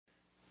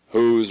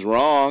Who's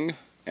wrong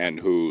and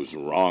who's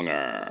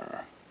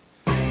wronger?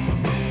 In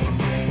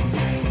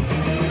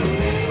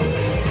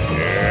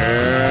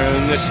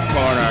this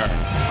corner,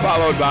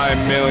 followed by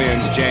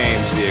millions,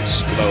 James the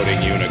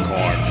Exploding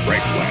Unicorn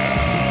Breakwell.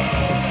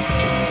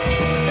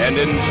 And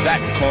in that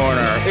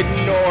corner,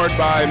 ignored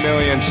by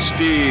millions,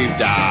 Steve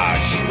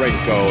Dash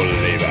Rinko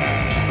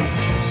Levers.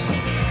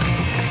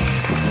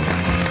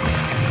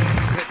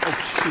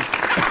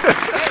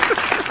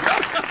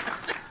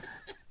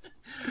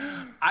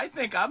 I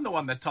think I'm the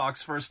one that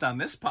talks first on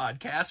this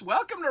podcast.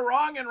 Welcome to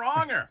Wrong and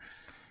Wronger.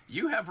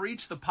 You have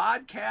reached the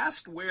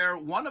podcast where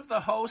one of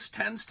the hosts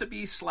tends to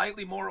be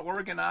slightly more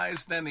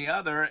organized than the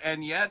other,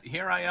 and yet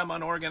here I am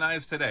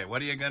unorganized today.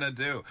 What are you going to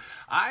do?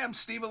 I am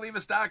Steve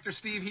Olivas, Dr.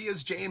 Steve. He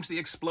is James, the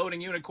Exploding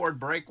Unicorn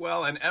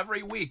Breakwell, and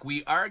every week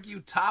we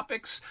argue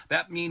topics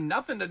that mean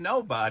nothing to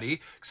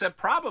nobody, except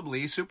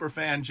probably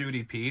superfan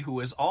Judy P., who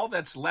is all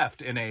that's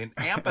left in an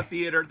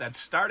amphitheater that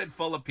started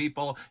full of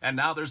people, and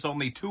now there's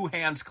only two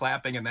hands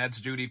clapping, and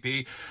that's Judy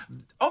P.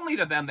 Only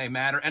to them they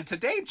matter. And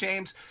today,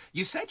 James,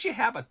 you said you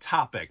have a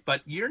topic,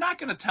 but you're not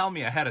going to tell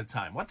me ahead of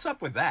time. What's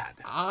up with that?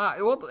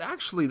 Well,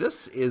 actually,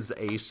 this is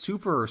a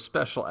super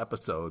special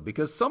episode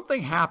because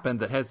something happened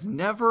that has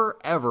never,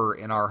 ever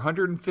in our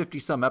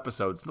 150-some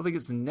episodes, something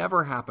that's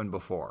never happened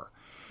before.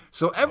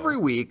 So every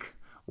week,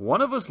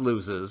 one of us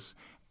loses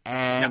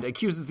and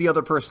accuses the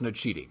other person of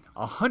cheating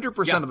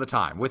 100% of the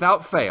time,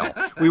 without fail.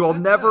 We will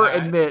never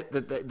admit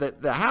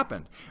that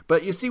happened.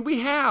 But you see,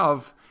 we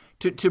have...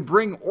 To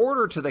bring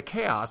order to the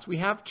chaos, we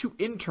have two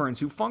interns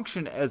who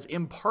function as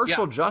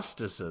impartial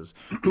justices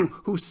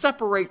who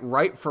separate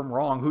right from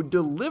wrong, who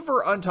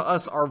deliver unto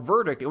us our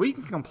verdict. And we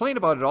can complain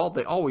about it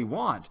all we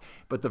want,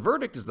 but the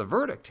verdict is the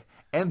verdict.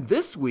 And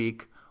this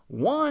week,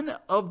 one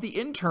of the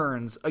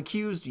interns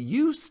accused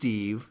you,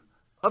 Steve,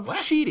 of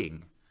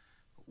cheating.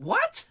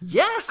 What?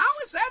 Yes.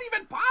 How is that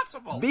even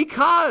possible?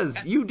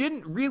 Because you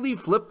didn't really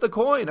flip the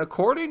coin.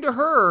 According to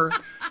her,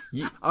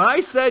 I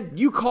said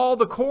you call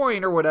the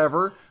coin or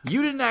whatever.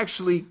 You didn't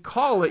actually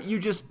call it. You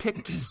just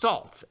picked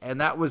salt.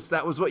 And that was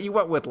what you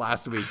went with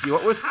last week. You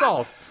went with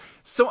salt.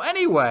 So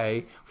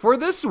anyway, for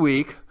this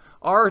week,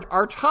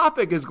 our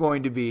topic is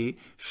going to be,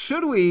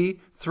 should we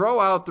throw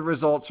out the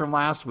results from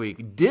last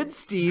week? Did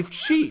Steve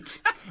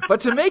cheat? But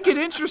to make it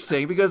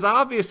interesting, because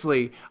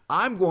obviously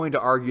I'm going to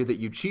argue that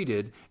you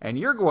cheated, and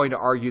you're going to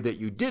argue that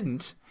you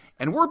didn't,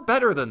 and we're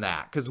better than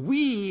that, because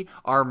we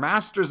are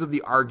masters of the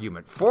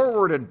argument,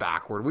 forward and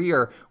backward. We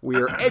are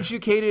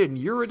educated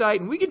and erudite,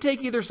 and we can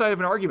take either side of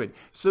an argument.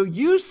 So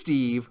you,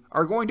 Steve,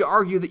 are going to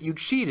argue that you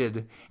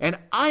cheated, and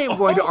I am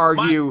going to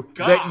argue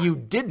that you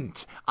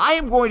didn't. I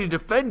am going to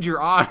defend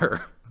your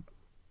honor.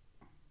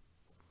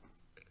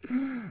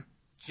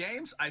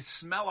 James, I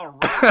smell a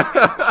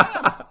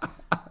rat.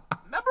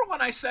 Remember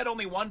when I said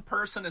only one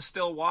person is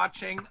still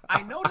watching?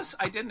 I noticed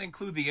I didn't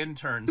include the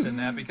interns in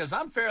that because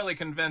I'm fairly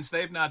convinced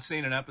they've not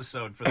seen an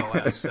episode for the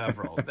last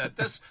several. That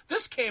this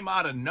came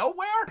out of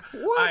nowhere.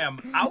 What? I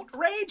am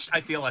outraged.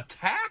 I feel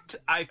attacked.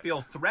 I feel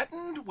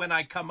threatened when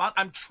I come on.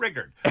 I'm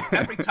triggered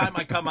every time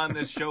I come on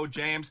this show,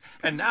 James.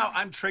 And now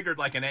I'm triggered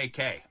like an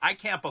AK. I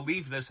can't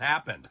believe this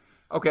happened.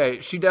 Okay,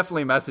 she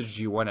definitely messaged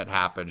you when it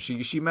happened.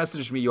 She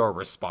messaged me your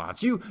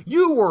response. You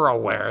were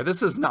aware.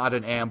 This is not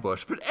an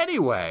ambush. But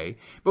anyway,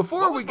 what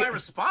was my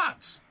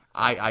response?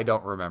 I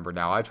don't remember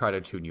now. I try to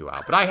tune you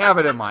out, but I have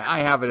it in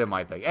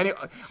my thing. Anyway,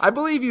 I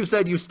believe you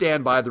said you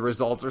stand by the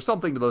results or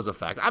something to those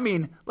effects. I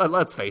mean,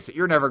 let's face it.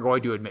 You're never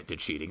going to admit to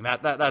cheating.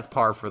 That's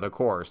par for the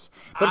course.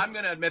 But I'm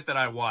going to admit that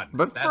I won.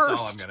 But that's all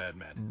I'm going to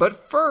admit.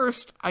 But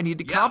first, I need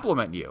to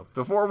compliment you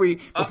before we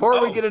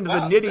get into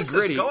the nitty gritty. This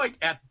is going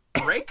at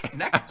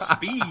breakneck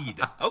speed.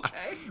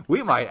 Okay.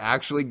 We might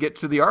actually get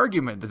to the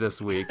argument this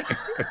week.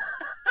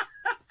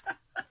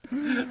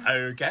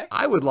 Okay.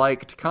 I would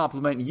like to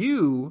compliment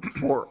you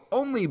for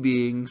only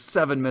being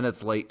 7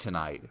 minutes late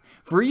tonight.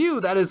 For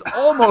you, that is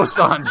almost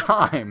on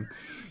time.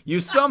 You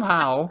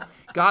somehow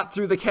got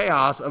through the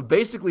chaos of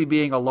basically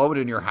being alone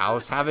in your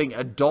house, having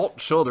adult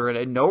children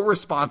and no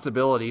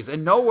responsibilities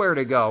and nowhere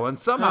to go. And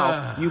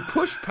somehow you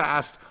pushed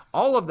past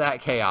all of that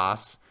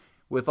chaos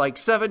with like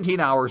 17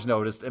 hours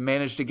notice and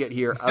managed to get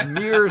here a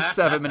mere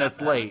 7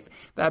 minutes late.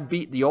 That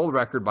beat the old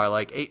record by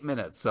like 8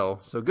 minutes. So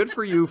good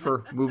for you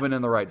for moving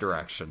in the right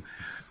direction.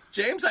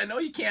 James, I know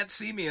you can't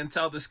see me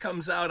until this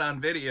comes out on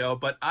video,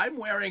 but I'm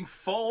wearing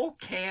full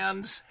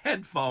cans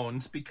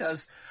headphones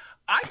because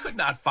I could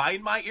not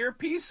find my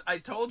earpiece. I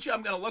told you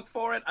I'm going to look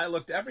for it. I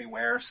looked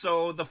everywhere,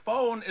 so the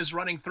phone is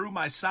running through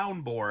my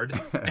soundboard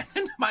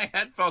and my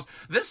headphones.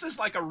 This is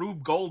like a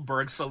Rube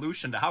Goldberg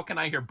solution to how can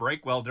I hear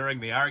Breakwell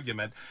during the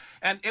argument.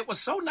 And it was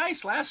so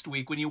nice last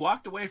week when you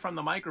walked away from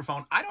the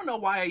microphone. I don't know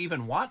why I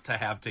even want to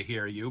have to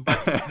hear you,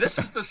 but this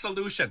is the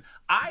solution.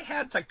 I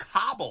had to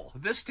cobble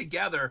this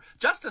together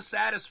just to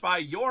satisfy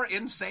your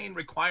insane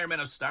requirement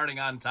of starting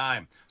on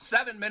time.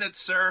 7 minutes,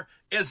 sir,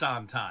 is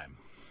on time.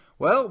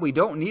 Well, we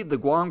don't need the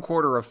Guam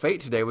Quarter of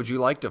Fate today. Would you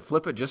like to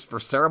flip it just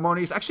for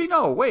ceremonies? Actually,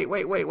 no. Wait.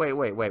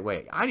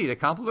 I need a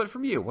compliment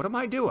from you. What am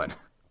I doing?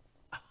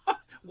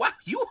 What?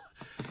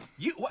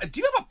 Do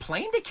you have a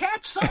plane to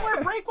catch somewhere,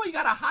 Breakwell? You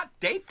got a hot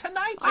date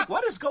tonight? Like,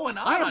 what is going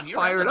on? I'm Your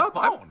fired up.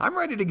 phone? I'm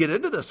ready to get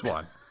into this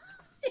one.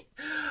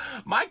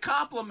 My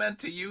compliment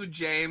to you,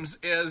 James,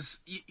 is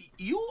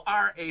you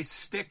are a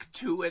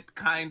stick-to-it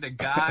kind of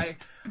guy.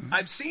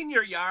 I've seen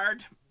your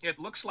yard. It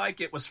looks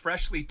like it was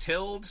freshly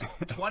tilled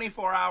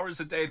 24 hours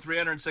a day,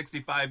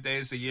 365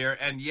 days a year,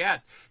 and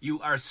yet you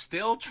are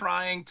still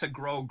trying to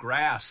grow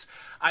grass.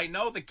 I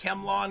know the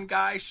ChemLawn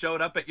guy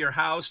showed up at your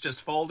house,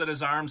 just folded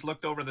his arms,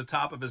 looked over the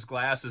top of his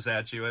glasses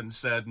at you, and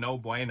said, no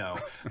bueno.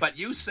 But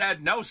you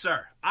said, no,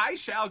 sir, I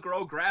shall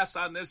grow grass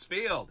on this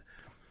field.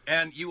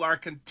 And you are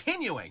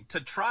continuing to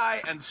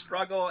try and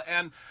struggle,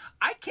 and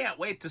I can't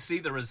wait to see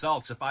the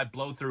results if I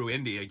blow through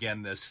Indy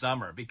again this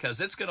summer, because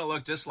it's going to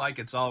look just like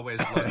it's always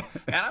looked.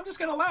 And I'm just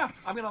going to laugh.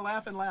 I'm going to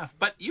laugh and laugh.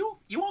 But you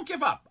won't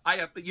give up.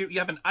 You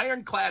have an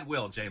ironclad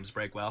will, James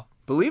Breakwell.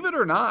 Believe it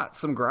or not,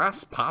 some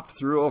grass popped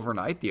through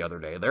overnight the other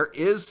day. There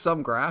is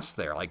some grass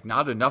there, like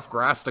not enough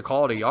grass to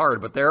call it a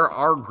yard, but there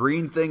are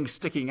green things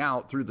sticking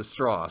out through the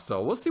straw.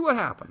 So we'll see what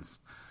happens.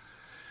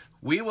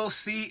 We will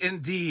see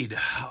indeed.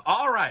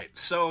 All right,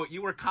 so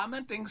you were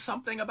commenting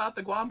something about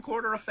the Guam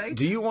Quarter of Fate?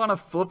 Do you want to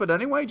flip it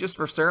anyway, just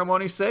for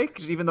ceremony's sake?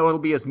 Even though it'll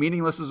be as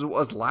meaningless as it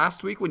was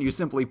last week when you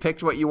simply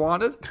picked what you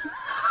wanted?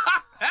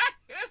 That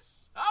is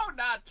so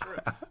not true.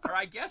 Or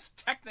I guess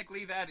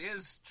technically that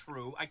is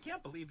true. I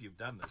can't believe you've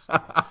done this to me.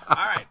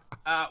 All right,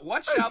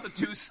 what shall the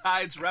two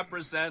sides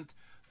represent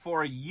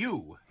for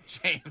you,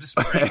 James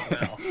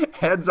Breakwell?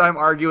 Heads, I'm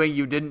arguing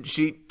you didn't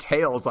cheat.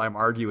 Tails, I'm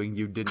arguing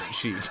you didn't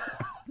cheat.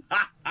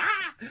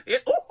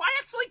 I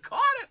actually caught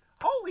it.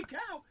 Holy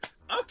cow.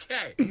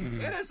 Okay,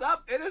 it is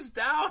up, it is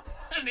down,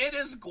 and it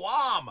is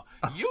Guam.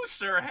 You,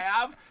 sir,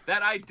 have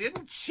that I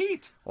didn't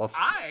cheat. Well,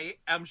 I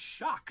am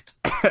shocked.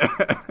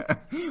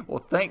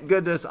 Well, thank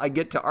goodness I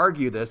get to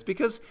argue this,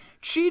 because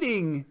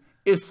cheating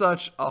is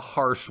such a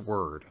harsh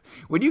word.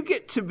 When you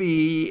get to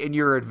be in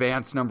your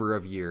advanced number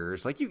of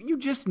years, like you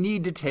just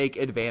need to take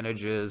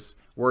advantages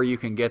where you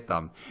can get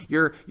them.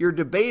 You're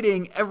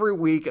debating every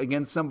week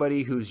against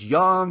somebody who's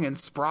young and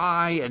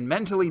spry and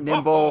mentally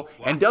nimble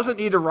and doesn't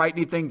need to write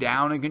anything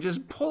down and can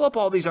just pull up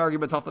all these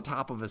arguments off the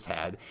top of his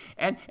head.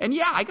 And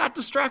yeah, I got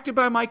distracted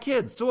by my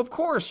kids. So of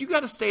course you got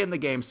to stay in the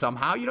game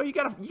somehow. You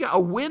got a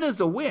win is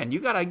a win. You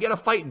got to get a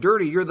fight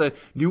dirty. You're the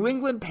New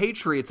England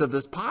Patriots of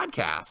this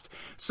podcast.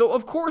 So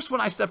of course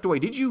when I stepped away,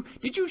 did you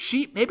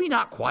cheat? Maybe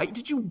not quite.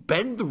 Did you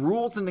bend the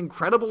rules an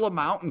incredible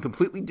amount and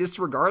completely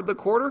disregard the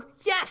quarter?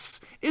 Yes.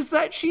 Is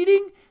that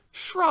cheating?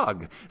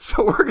 Shrug.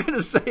 So we're going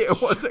to say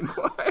it wasn't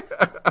quite.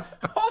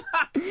 Hold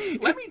on.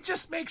 Let me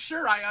just make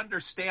sure I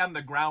understand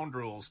the ground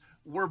rules.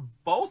 We're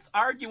both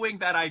arguing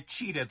that I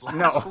cheated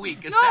last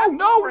week.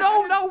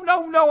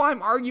 No.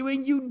 I'm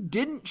arguing you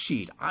didn't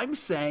cheat. I'm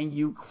saying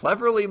you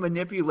cleverly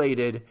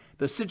manipulated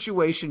the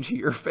situation to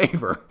your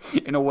favor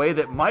in a way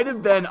that might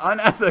have been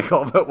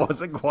unethical but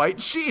wasn't quite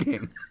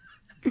cheating.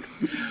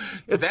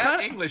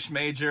 English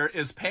major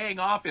is paying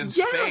off in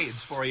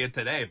spades for you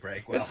today,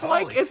 Breakwell. It's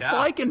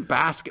like in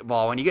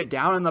basketball when you get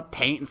down in the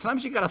paint and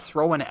sometimes you got to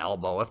throw an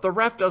elbow. If the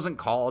ref doesn't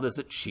call it, is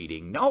it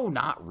cheating? No,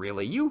 not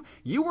really. You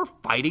were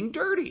fighting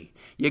dirty.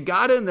 You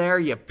got in there,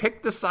 you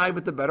picked the side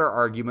with the better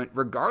argument,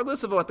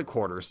 regardless of what the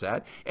quarter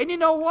said. And you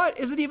know what?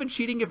 Is it even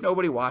cheating if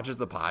nobody watches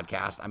the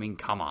podcast? I mean,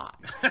 come on.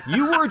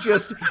 You were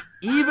just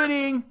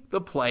evening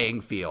the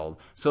playing field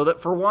so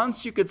that for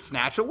once you could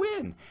snatch a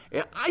win.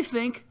 And I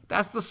think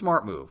that's the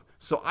smart move.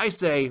 So I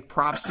say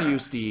props to you,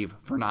 Steve,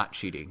 for not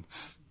cheating.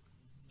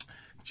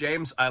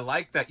 James, I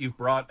like that you've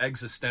brought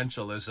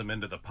existentialism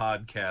into the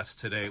podcast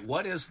today.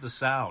 What is the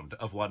sound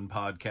of one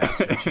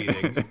podcaster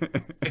cheating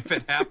if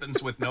it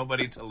happens with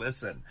nobody to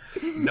listen?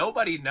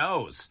 Nobody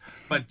knows.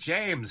 But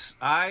James,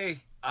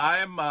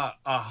 I'm a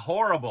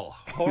horrible,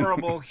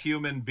 horrible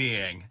human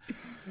being.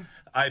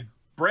 I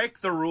break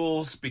the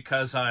rules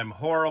because I'm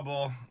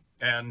horrible.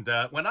 And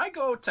when I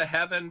go to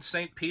heaven,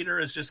 St. Peter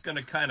is just going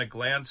to kind of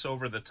glance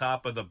over the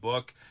top of the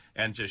book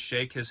and just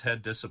shake his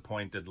head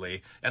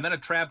disappointedly. And then a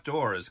trap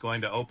door is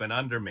going to open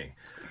under me.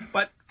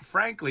 But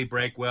frankly,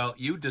 Breakwell,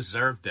 you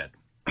deserved it.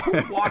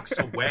 Who walks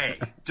away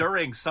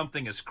during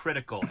something as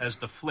critical as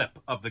the flip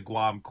of the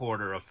Guam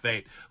Quarter of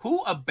Fate?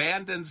 Who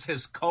abandons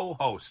his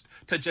co-host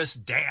to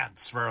just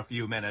dance for a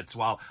few minutes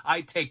while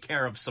I take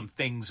care of some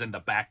things in the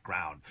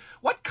background?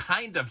 What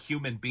kind of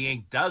human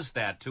being does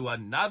that to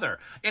another?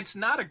 It's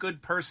not a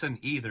good person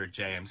either,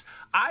 James.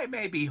 I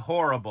may be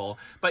horrible,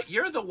 but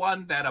you're the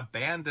one that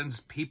abandons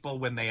people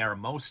when they are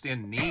most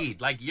in need.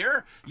 Like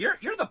you're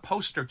the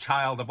poster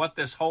child of what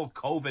this whole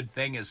COVID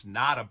thing is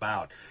not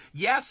about.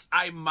 Yes,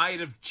 I might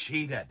have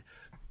cheated.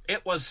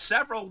 It was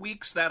several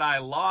weeks that I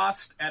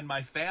lost, and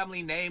my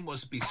family name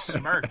was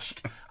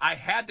besmirched. I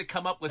had to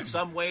come up with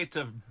some way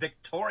to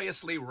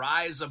victoriously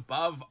rise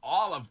above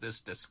all of this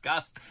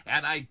disgust,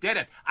 and I did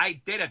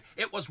it.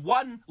 It was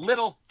one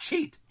little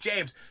cheat,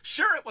 James.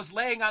 Sure, it was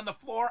laying on the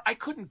floor. I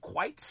couldn't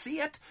quite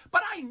see it,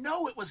 but I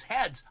know it was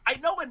heads. I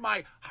know in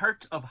my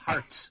heart of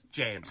hearts,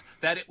 James,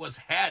 that it was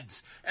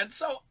heads. And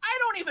so I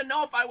don't even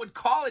know if I would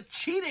call it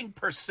cheating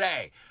per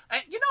se.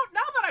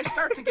 Now that I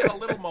start to get a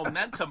little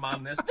momentum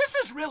on this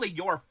is really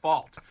your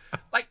fault.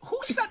 Like, who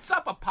sets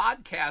up a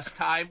podcast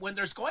time when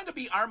there's going to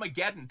be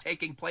Armageddon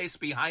taking place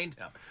behind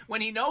him?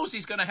 When he knows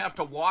he's going to have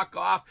to walk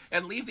off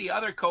and leave the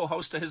other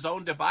co-host to his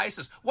own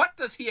devices? What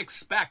does he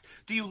expect?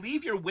 Do you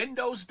leave your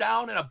windows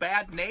down in a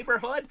bad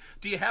neighborhood?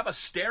 Do you have a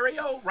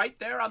stereo right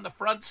there on the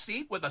front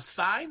seat with a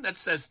sign that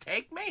says,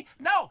 "Take me"?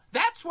 No,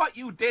 that's what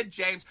you did,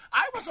 James.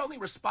 I was only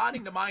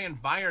responding to my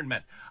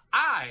environment.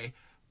 I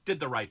did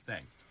the right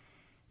thing.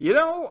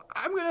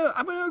 I'm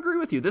gonna agree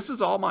with you. This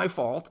is all my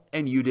fault,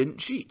 and you didn't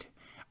cheat.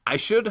 I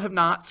should have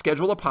not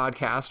scheduled a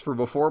podcast for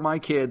before my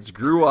kids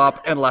grew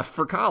up and left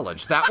for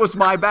college. That was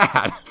my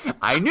bad.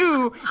 I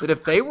knew that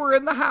if they were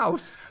in the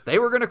house, they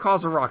were going to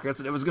cause a ruckus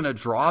and it was going to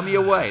draw me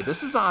away.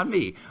 This is on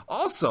me.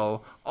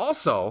 Also,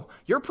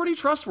 you're pretty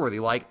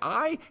trustworthy. Like,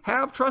 I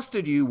have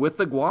trusted you with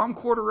the Guam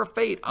Quarter of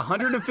Fate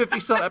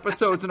 150 some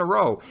episodes in a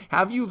row.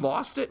 Have you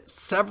lost it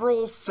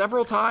several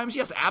times?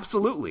 Yes,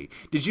 absolutely.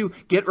 Did you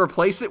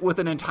replace it with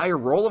an entire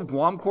roll of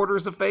Guam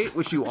Quarters of Fate,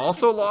 which you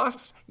also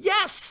lost?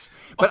 Yes.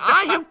 But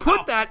I have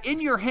put that in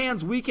your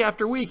hands week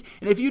after week.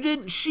 And if you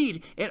didn't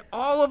cheat in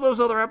all of those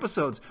other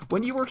episodes,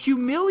 when you were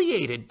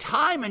humiliated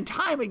time and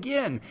time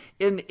again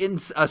in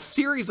a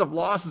series of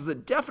losses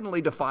that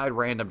definitely defied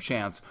random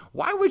chance,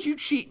 why would you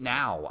cheat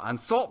now on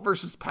salt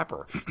versus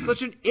pepper?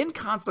 Such an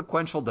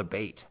inconsequential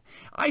debate.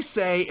 I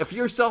say, if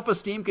your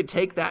self-esteem could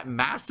take that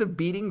massive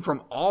beating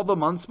from all the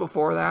months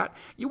before that,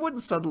 you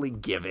wouldn't suddenly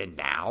give in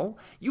now.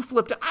 You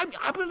flipped it.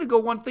 I'm going to go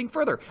one thing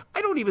further.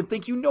 I don't even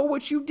think you know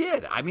what you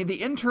did. I mean,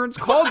 the interns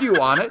called you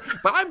on it,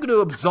 but I'm going to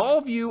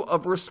absolve you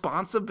of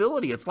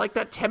responsibility. It's like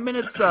that 10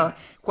 minutes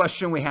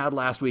question we had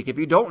last week. If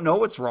you don't know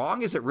what's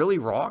wrong, is it really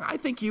wrong? I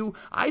think you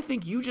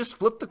just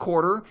flipped the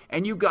quarter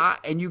and you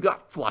got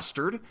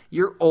flustered.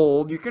 You're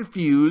old. You're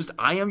confused.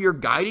 I am your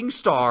guiding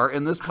star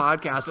in this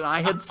podcast, and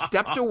I had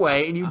stepped away.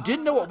 And you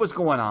didn't know what was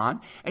going on,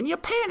 and you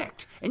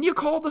panicked, and you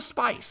called the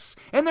spice.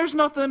 And there's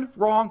nothing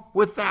wrong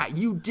with that.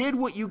 You did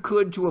what you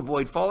could to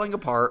avoid falling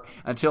apart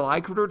until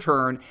I could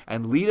return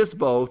and lead us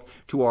both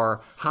to our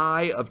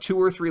high of 2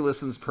 or 3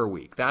 listens per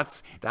week.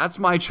 That's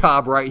my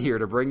job right here,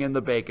 to bring in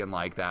the bacon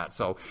like that.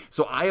 So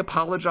I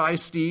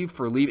apologize, Steve,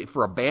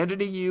 for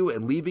abandoning you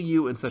and leaving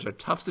you in such a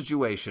tough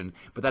situation,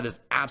 but that is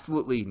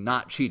absolutely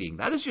not cheating.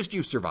 That is just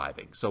you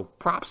surviving. So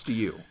props to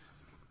you.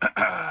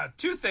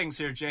 2 things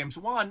here, James.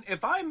 One,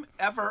 if I'm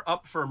ever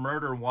up for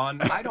murder one,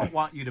 I don't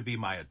want you to be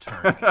my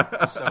attorney.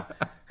 So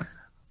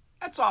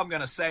that's all I'm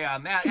going to say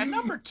on that. And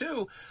number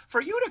 2, for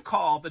you to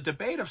call the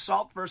debate of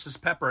salt versus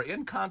pepper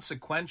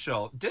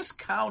inconsequential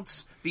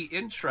discounts the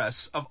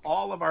interests of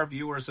all of our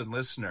viewers and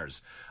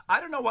listeners. I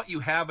don't know what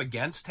you have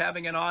against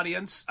having an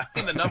audience. I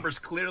mean, the numbers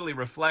clearly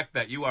reflect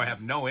that you have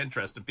no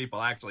interest in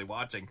people actually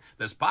watching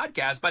this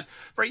podcast. But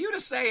for you to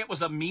say it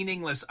was a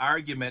meaningless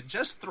argument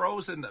just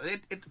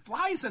it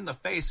flies in the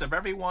face of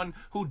everyone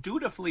who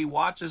dutifully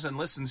watches and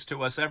listens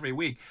to us every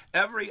week.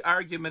 Every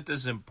argument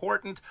is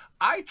important.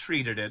 I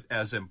treated it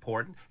as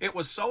important. It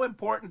was so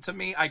important to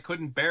me, I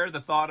couldn't bear the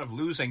thought of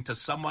losing to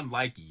someone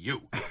like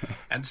you.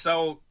 And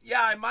so,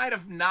 yeah, I might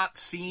have not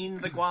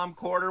seen the Guam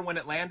Quarter when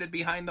it landed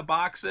behind the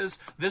boxes.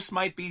 This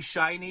might be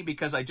shiny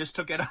because I just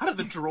took it out of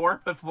the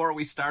drawer before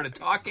we started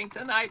talking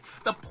tonight.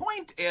 The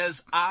point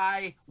is,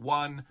 I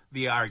won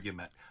the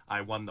argument.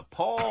 I won the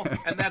poll,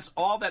 and that's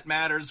all that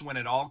matters when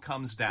it all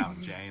comes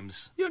down,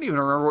 James. You don't even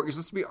remember what you're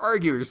supposed to be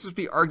arguing. You're supposed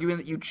to be arguing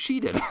that you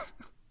cheated.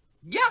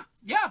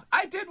 Yeah,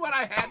 I did what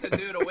I had to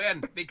do to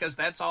win, because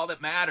that's all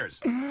that matters.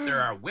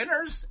 There are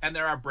winners and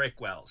there are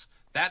Breakwells.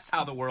 That's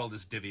how the world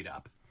is divvied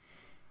up.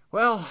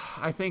 Well,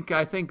 I think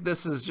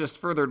this has just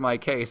furthered my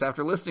case.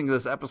 After listening to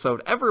this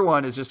episode,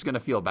 everyone is just going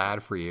to feel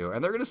bad for you.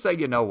 And they're going to say,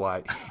 you know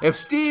what? If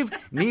Steve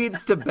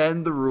needs to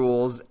bend the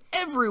rules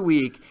every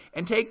week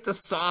and take the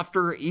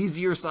softer,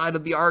 easier side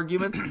of the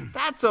arguments,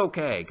 that's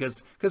okay.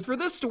 Because for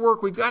this to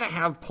work, we've got to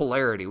have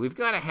polarity. We've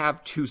got to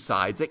have 2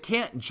 sides. It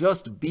can't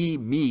just be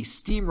me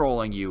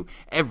steamrolling you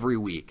every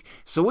week.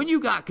 So when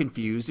you got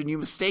confused and you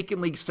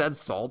mistakenly said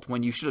salt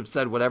when you should have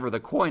said whatever the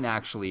coin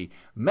actually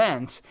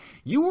meant,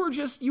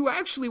 you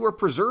actually were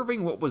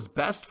preserving what was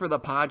best for the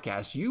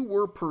podcast. You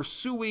were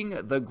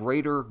pursuing the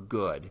greater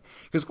good.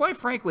 Because quite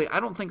frankly, I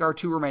don't think our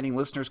 2 remaining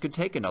listeners could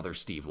take another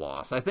Steve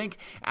loss. I think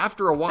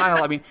after a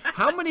while, I mean,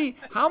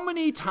 how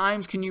many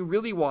times can you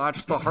really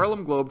watch the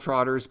Harlem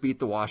Globetrotters beat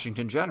the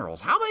Washington Generals?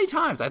 How many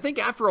times? I think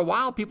after a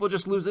while, people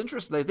just lose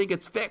interest and they think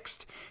it's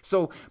fixed.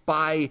 So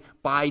by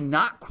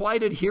not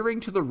quite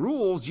adhering to the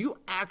rules, you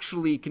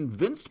actually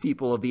convinced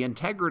people of the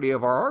integrity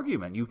of our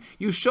argument.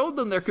 You showed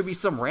them there could be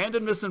some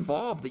randomness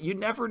involved, that you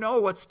never know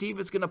what Steve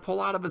is going to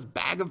pull out of his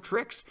bag of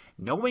tricks,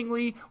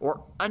 knowingly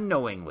or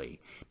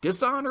unknowingly.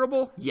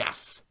 Dishonorable?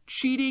 Yes.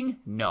 Cheating?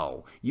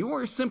 No. You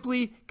are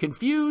simply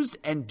confused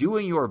and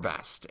doing your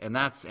best. And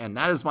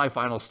that is my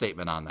final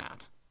statement on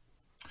that.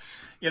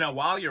 You know,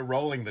 while you're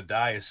rolling the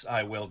dice,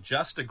 I will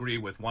just agree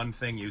with one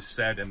thing you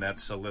said in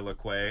that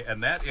soliloquy,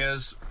 and that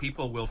is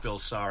people will feel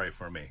sorry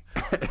for me.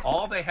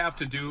 All they have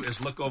to do is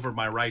look over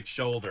my right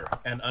shoulder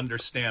and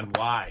understand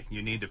why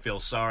you need to feel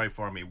sorry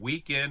for me.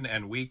 Week in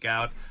and week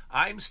out,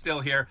 I'm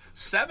still here,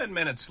 7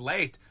 minutes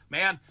late.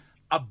 Man,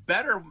 any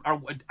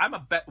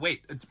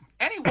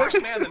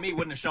worse man than me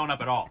wouldn't have shown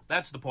up at all.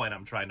 That's the point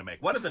I'm trying to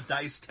make. What did the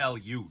dice tell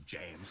you,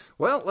 James?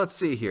 Well, let's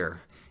see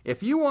here.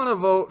 If you want to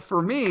vote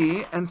for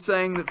me and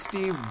saying that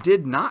Steve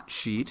did not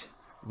cheat,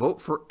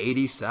 vote for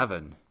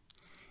 87.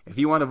 If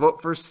you want to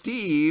vote for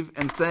Steve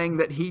and saying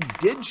that he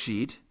did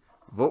cheat,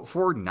 vote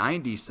for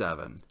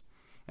 97.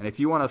 And if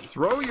you want to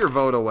throw your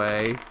vote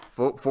away,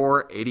 vote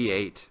for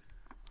 88.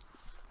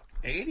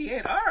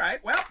 88. All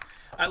right. Well,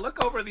 I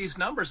look over these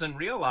numbers and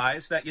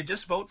realize that you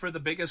just vote for the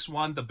biggest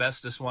one, the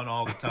bestest one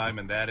all the time,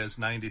 and that is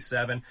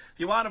 97. If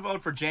you want to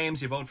vote for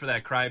James, you vote for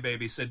that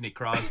crybaby Sidney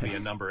Crosby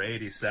in number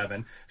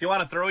 87. If you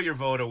want to throw your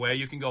vote away,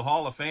 you can go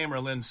Hall of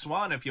Famer Lynn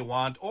Swann if you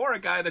want, or a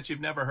guy that you've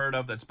never heard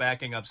of that's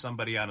backing up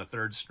somebody on a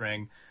third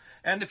string.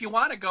 And if you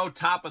want to go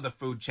top of the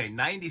food chain,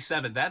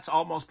 97, that's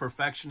almost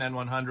perfection, and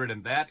 100,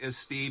 and that is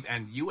Steve,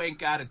 and you ain't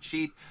got to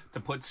cheat to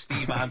put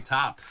Steve on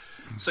top.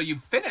 So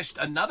you've finished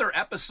another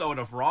episode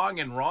of Wrong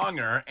and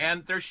Wronger,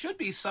 and there should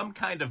be some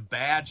kind of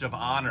badge of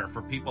honor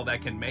for people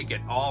that can make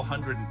it all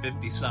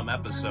 150-some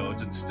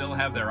episodes and still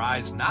have their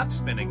eyes not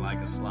spinning like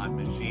a slot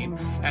machine.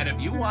 And if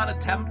you want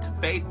to tempt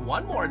fate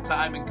one more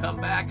time and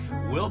come back,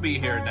 we'll be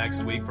here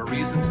next week for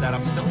reasons that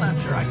I'm still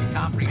not sure I can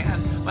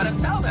comprehend. But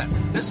until then,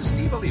 this is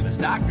Steve Olivas,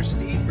 Dr.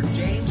 Steve, for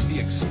James the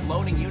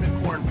Exploding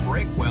Unicorn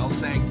Breakwell,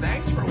 saying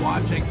thanks for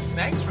watching,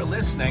 thanks for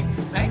listening,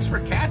 thanks for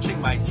catching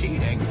my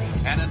cheating,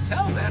 and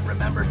until then,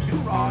 remember, 2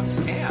 wrongs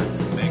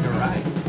can make a right.